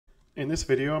In this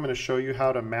video, I'm going to show you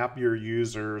how to map your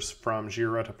users from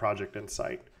Jira to Project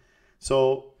Insight.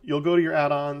 So you'll go to your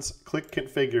add-ons, click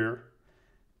Configure,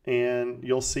 and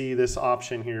you'll see this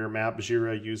option here, Map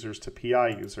Jira Users to PI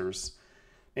Users.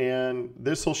 And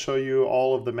this will show you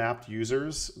all of the mapped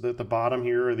users. At the bottom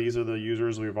here, these are the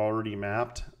users we've already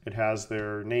mapped. It has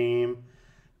their name,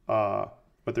 what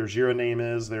their Jira name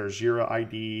is, their Jira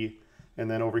ID, and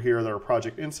then over here, their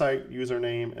Project Insight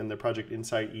username and the Project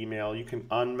Insight email. You can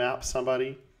unmap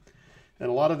somebody. And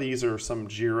a lot of these are some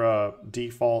Jira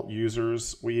default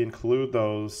users. We include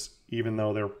those even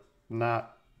though they're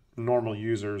not normal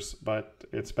users, but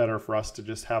it's better for us to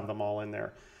just have them all in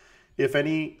there. If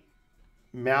any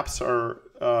maps are,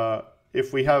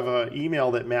 if we have an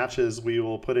email that matches, we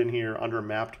will put in here under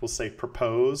mapped, we'll say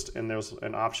proposed, and there's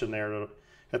an option there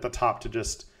at the top to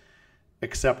just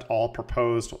accept all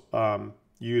proposed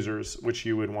users, which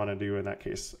you would want to do in that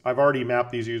case. I've already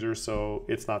mapped these users, so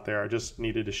it's not there. I just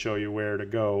needed to show you where to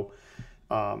go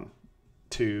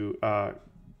to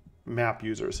map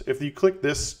users. If you click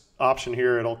this option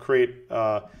here, it'll create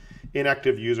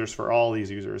inactive users for all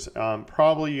these users.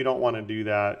 Probably you don't want to do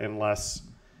that unless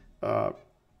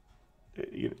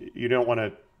you don't want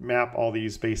to map all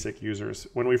these basic users.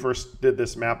 When we first did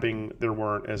this mapping, there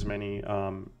weren't as many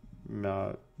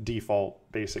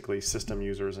default, basically, system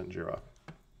users in Jira.